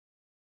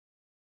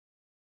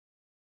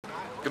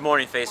Good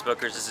morning,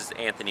 Facebookers. This is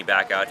Anthony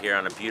back out here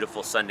on a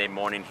beautiful Sunday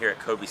morning here at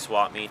Kobey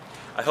Swap Meet.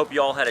 I hope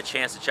you all had a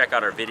chance to check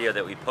out our video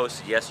that we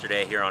posted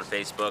yesterday here on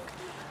Facebook.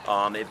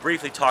 It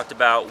briefly talked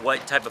about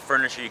what type of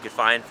furniture you could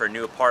find for a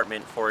new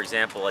apartment. For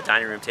example, a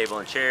dining room table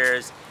and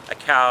chairs, a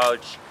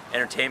couch,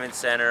 entertainment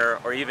center,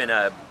 or even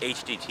a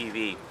HD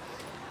TV.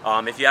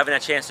 If you haven't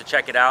had a chance to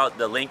check it out,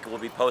 the link will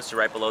be posted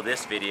right below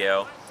this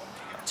video.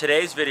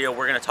 Today's video,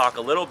 we're going to talk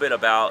a little bit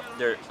about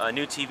a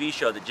new TV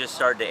show that just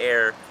started to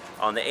air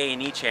on the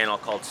A&E channel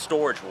called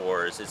Storage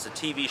Wars. It's a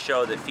TV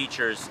show that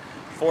features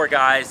 4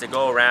 guys that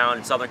go around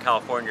in Southern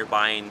California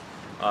buying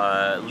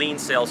lean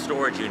sale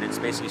storage units,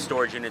 basically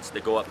storage units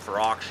that go up for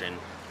auction.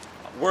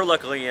 We're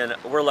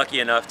lucky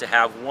enough to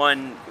have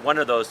one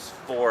of those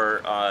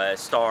 4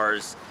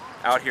 stars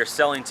out here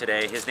selling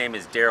today. His name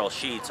is Darrel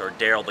Sheets, or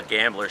Darrel the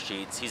Gambler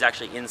Sheets. He's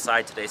actually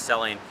inside today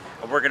selling,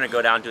 and we're going to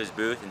go down to his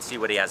booth and see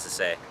what he has to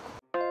say.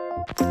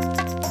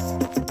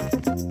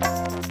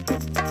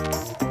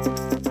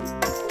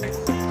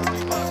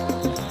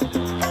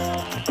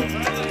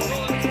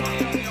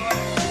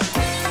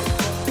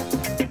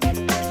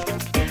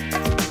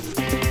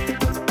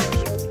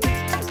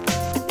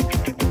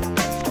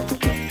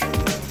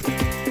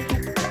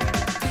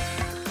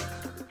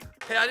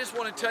 Hey, I just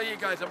want to tell you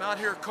guys, I'm out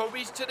here at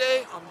Kobeys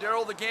today. I'm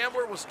Darrel the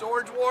Gambler with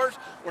Storage Wars.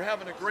 We're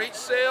having a great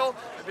sale.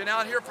 I've been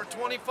out here for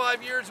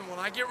 25 years, and when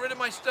I get rid of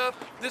my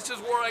stuff, this is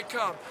where I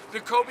come. The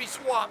Kobey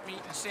Swap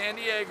Meet in San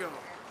Diego.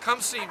 Come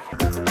see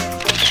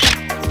me.